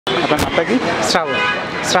আপনার নামটা কি?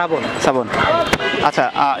 শ্রাবণ। শ্রাবণ। আচ্ছা,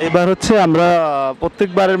 এবার হচ্ছে আমরা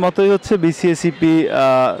প্রত্যেকবারের মতোই হচ্ছে বিসিএসিপি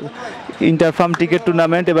ইন্টারফার্ম টিকেট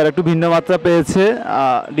টুর্নামেন্ট এবার একটু ভিন্ন মাত্রা পেয়েছে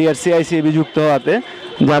DRC-ICAB যুক্ত হওয়াতে,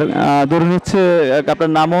 যার ধরুন হচ্ছে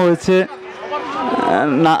আপনার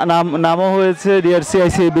নামও হয়েছে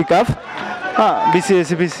DRC-ICAB কাপ,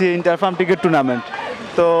 বিসিএসিপিসি ইন্টারফার্ম টিকেট টুর্নামেন্ট।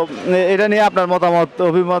 তো এটা নিয়ে আপনার মতামত,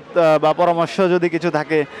 অভিমত বা পরামর্শ যদি কিছু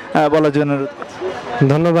থাকে বলার জন্য।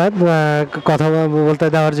 ধন্যবাদ কথা বলতে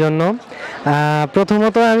দেওয়ার জন্য।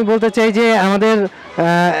 প্রথমত আমি বলতে চাই যে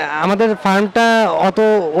আমাদের ফার্মটা অত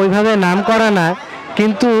ওইভাবে নাম করা না,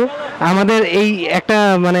 কিন্তু আমাদের এই একটা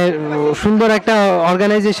মানে সুন্দর একটা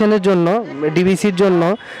অর্গানাইজেশনের জন্য,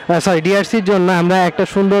 ডিআরসির জন্য আমরা একটা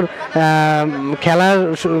সুন্দর খেলার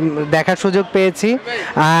দেখার সুযোগ পেয়েছি।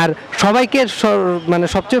 আর সবাইকে মানে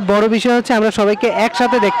সবচেয়ে বড় বিষয় হচ্ছে আমরা সবাইকে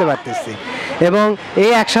একসাথে দেখতে পারতেছি, এবং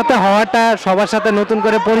এই একসাথে হওয়াটা, সবার সাথে নতুন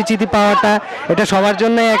করে পরিচিতি পাওয়াটা, এটা সবার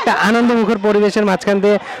জন্য একটা আনন্দমুখর পরিবেশের মাঝখান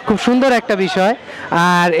দিয়ে খুব সুন্দর একটা বিষয়।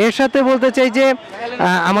 আর এর সাথে বলতে চাই যে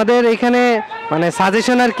আমাদের এখানে মানে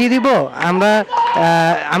সাজেশন আর কি দিব,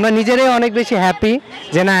 আমরা নিজেরাই অনেক বেশি হ্যাপি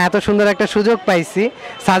যে না এত সুন্দর একটা সুযোগ পাইছি।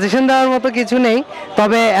 সাজেশন দেওয়ার মতো কিছু নেই,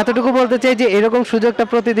 তবে এতটুকু বলতে চাই যে এরকম সুযোগটা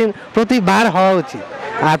প্রতিবার হওয়া উচিত।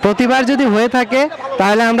 আর প্রতিবার যদি হয়ে থাকে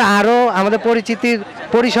তাহলে আমরা আরও আমাদের পরিচিতির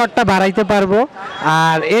পরিসরটা বাড়াইতে পারবো।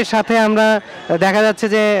 আর এর সাথে আমরা দেখা যাচ্ছে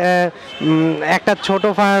যে একটা ছোট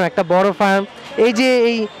ফার্ম, একটা বড় ফার্ম, এই যে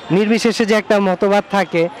এই নির্বিশেষে যে একটা মতবাদ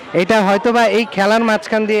থাকে, এটা হয়তোবা এই খেলার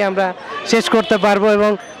মাঝখান দিয়ে আমরা শেষ করতে পারবো,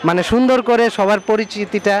 এবং মানে সুন্দর করে সবার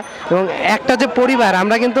পরিচিতিটা, এবং একটা যে পরিবার,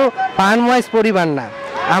 আমরা কিন্তু ফার্ম ওয়াইজ পরিবার না,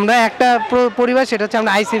 আমরা একটা পরিবার, সেটা হচ্ছে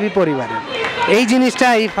আমরা আইসিবি পরিবার। এই জিনিসটা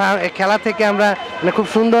এই খেলা থেকে আমরা মানে খুব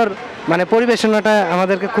সুন্দর মানে পরিবেশনাটা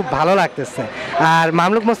আমাদেরকে খুব ভালো লাগতেছে। আর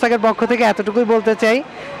মামলুক মোস্তাকের পক্ষ থেকে এতটুকুই বলতে চাই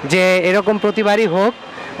যে এরকম প্রতিবারই হোক,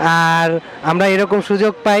 আর আমরা এরকম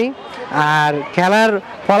সুযোগ পাই। আর খেলার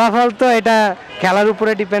ফলাফল তো এটা খেলার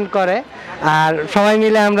উপরে ডিপেন্ড করে, আর সবাই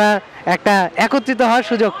মিলে আমরা একটা একত্রিত হওয়ার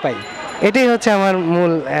সুযোগ পাই, এটাই হচ্ছে আমার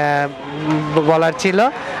মূল বলার ছিল।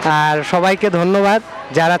 আর সবাইকে ধন্যবাদ,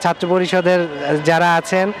 যারা ছাত্র পরিষদের যারা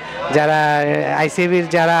আছেন, যারা আইসিবির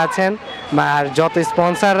যারা আছেন, আর যত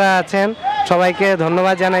স্পন্সররা আছেন, সবাইকে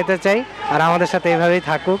ধন্যবাদ জানাইতে চাই। আর আমাদের সাথে এইভাবেই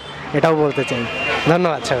থাকুক, এটাও বলতে চাই।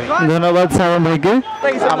 ধন্যবাদ সবাই। ধন্যবাদ সালাম ভাইকে।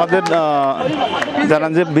 আমাদের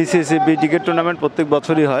জানান যে বিসিএসিপি টিকেট টুর্নামেন্ট প্রত্যেক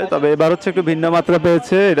বছরই হয়, তবে এবার হচ্ছে একটু ভিন্ন মাত্রা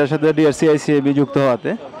পেয়েছে এটার সাথে DRC-ICAB যুক্ত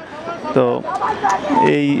হওয়াতে। তো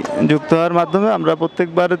এই যুক্ত হওয়ার মাধ্যমে আমরা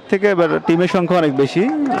প্রত্যেকবারের থেকে এবার টিমের সংখ্যা অনেক বেশি,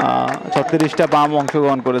 36টা পাম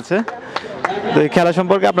অংশগ্রহণ করেছে। তো এই খেলা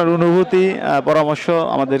সম্পর্কে আপনার অনুভূতি, পরামর্শ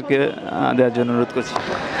আমাদেরকে দেওয়ার জন্য অনুরোধ করছি।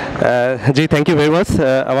 জি, থ্যাংক ইউ ভেরি মাচ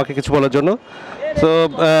আমাকে কিছু বলার জন্য। তো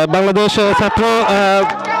বাংলাদেশ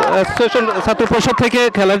ছাত্র পরিষদ থেকে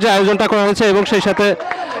খেলার যে আয়োজনটা করা হয়েছে, এবং সেই সাথে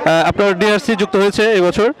আপনার ডিআরসি যুক্ত হয়েছে এই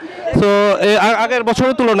বছর। তো আগের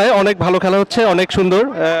বছরের তুলনায় অনেক ভালো খেলা হচ্ছে, অনেক সুন্দর,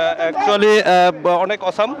 অ্যাকচুয়ালি অনেক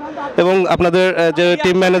অসাম। এবং আপনাদের যে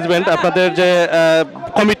টিম ম্যানেজমেন্ট, আপনাদের যে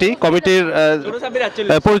কমিটির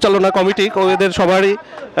পরিচালনা কমিটি, ওদের সবারই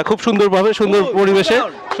খুব সুন্দরভাবে, সুন্দর পরিবেশে,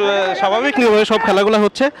 স্বাভাবিক নিয়মে সব খেলাগুলো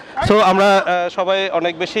হচ্ছে। সো আমরা সবাই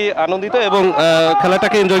অনেক বেশি আনন্দিত এবং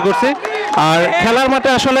খেলাটাকে এনজয় করছি। আর খেলার মাঠে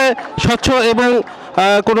আসলে স্বচ্ছ এবং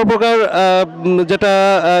কোনো প্রকার যেটা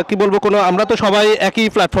কি বলবো, আমরা তো সবাই একই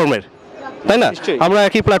প্ল্যাটফর্মের, তাই না? আমরা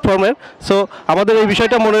একই প্ল্যাটফর্মের। সো আমাদের এই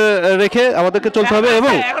বিষয়টা মনে রেখে আমাদেরকে চলতে হবে,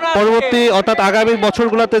 এবং পরবর্তী অর্থাৎ আগামী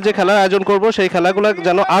বছরগুলোতে যে খেলার আয়োজন করব, সেই খেলাগুলো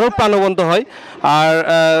যেন আরও প্রাণবন্ত হয় আর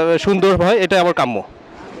সুন্দর হয়, এটা আমার কাম্য।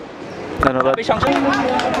 ধন্যবাদ।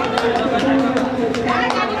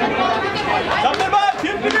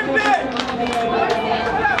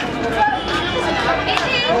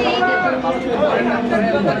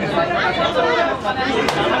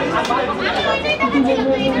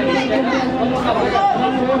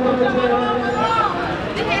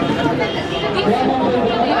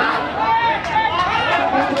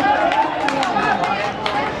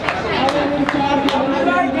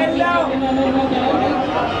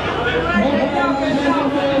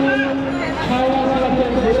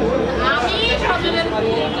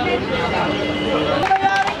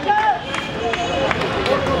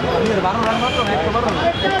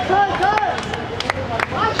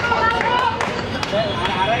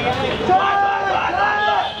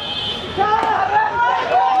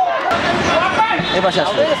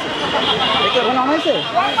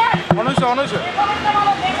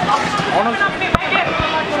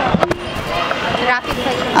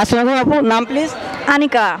 আসসালামু আলাইকুম, নাম প্লিজ?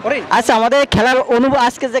 আনিকা। আচ্ছা, আমাদের খেলার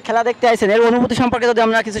আজকে যে খেলা দেখতে আসছেন, এর অনুভূতি সম্পর্কে যদি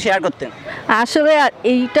আমরা কিছু শেয়ার করতেন। আসলে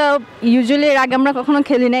এইটা ইউজুয়ালি এর আগে আমরা কখনো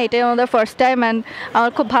খেলি না, এটাই আমাদের ফার্স্ট টাইম অ্যান্ড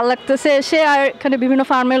আমার খুব ভালো লাগতেছে এসে। আর এখানে বিভিন্ন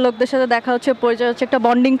ফার্মের লোকদের সাথে দেখা হচ্ছে, পরিচয় হচ্ছে, একটা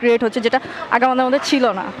বন্ডিং ক্রিয়েট হচ্ছে যেটা আগে আমাদের মধ্যে ছিল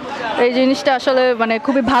না। এই জিনিসটা আসলে মানে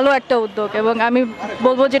খুবই ভালো একটা উদ্যোগ এবং আমি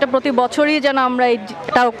বলবো যেটা প্রতি বছরই যেন আমরা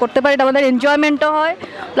এটা করতে পারি, এটা আমাদের এনজয়মেন্টও হয়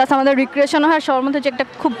প্লাস আমাদের রিক্রিয়েশনও হয়, সবার মধ্যে যে একটা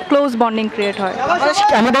খুব ক্লোজ বন্ডিং ক্রিয়েট হয়।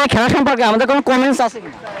 আমাদের খেলা সম্পর্কে আমাদের কোনো কমেন্টস আছে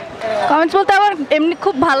কিনা? কমেন্টস বলতে আমার এমনি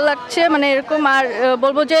খুব ভালো লাগছে, মানে এরকম। আর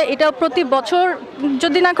বলবো যে এটা প্রতি বছর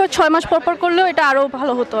যদি না করে 6 মাস পর করলেও এটা আরও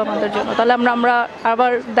ভালো হতো আমাদের জন্য, তাহলে আমরা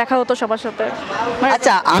আবার দেখা হতো সবার সাথে।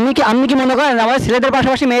 আচ্ছা, আপনি কি মনে করেন আমাদের ছেলেদের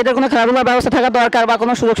পাশাপাশি মেয়েদের কোনো খেলাধুলার ব্যবস্থা থাকা দরকার বা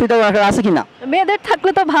কোনো সুযোগ সুবিধা দরকার আছে কিনা? মেয়েদের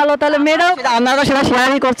থাকলে তো ভালো, তাহলে মেয়েরাও, আপনারা সেটা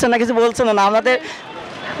শেয়ারই করছেন না, কিছু বলছেন না আমাদের।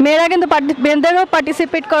 মেয়েরা কিন্তু মেয়েদেরও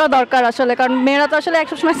পার্টিসিপেট করা দরকার আসলে, কারণ মেয়েরা তো আসলে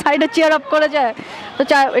একশো সময় সাইডে চেয়ার আপ করে যায়। তো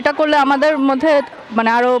এটা করলে আমাদের মধ্যে মানে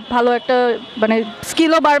আরও ভালো একটা মানে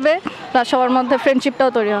স্কিলও বাড়বে, প্লাস সবার মধ্যে ফ্রেন্ডশিপটাও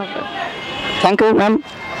তৈরি হবে। Thank you ma'am.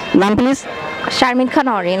 নাম প্লিজ? শারমিন খান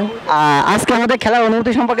অরিন। আজকে আমাদের খেলার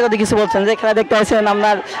অনুভূতি সম্পর্কে যদি কিছু বলছেন, যে খেলা দেখতে আসছেন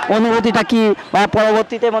আপনার অনুভূতিটা কি, বা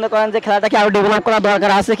পরবর্তীতে মনে করেন যে খেলাটাকে আরও ডেভেলপ করা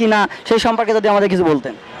দরকার আছে কি না, সেই সম্পর্কে যদি আমাদের কিছু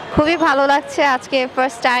বলতেন। খুবই ভালো লাগছে, আজকে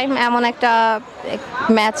ফার্স্ট টাইম এমন একটা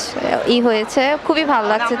ম্যাচ হয়েছে, খুবই ভালো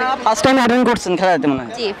লাগছে। ফার্স্ট টাইম অ্যাটেন্ড করছেন খেলাতে মনে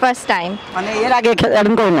হয়? জি, ফার্স্ট টাইম। মানে এর আগে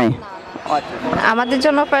অ্যাটেন্ড করেন নাই? আমাদের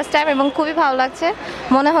জন্য ফার্স্ট টাইম এবং খুবই ভালো লাগছে,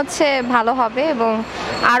 মনে হচ্ছে ভালো হবে এবং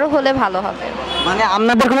আরও হলে ভালো হবে। মানে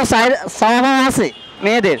আপনাদের কোনো চাওয়া আছে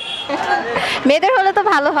মেয়েদের? মেয়েদের হলে তো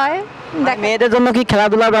ভালো হয়। মেয়েদের জন্য কি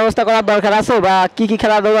খেলাধুলার ব্যবস্থা করার দরকার আছে, বা কি কি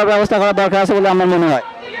খেলাধুলার ব্যবস্থা করার দরকার আছে বলে আমার মনে হয়?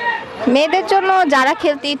 মেয়েদের জন্য যারা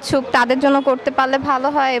খেলতে ইচ্ছুক তাদের জন্য করতে পারলে ভালো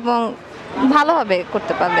হয় এবং ভালো হবে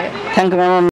করতে পারলে। Thank you ma'am.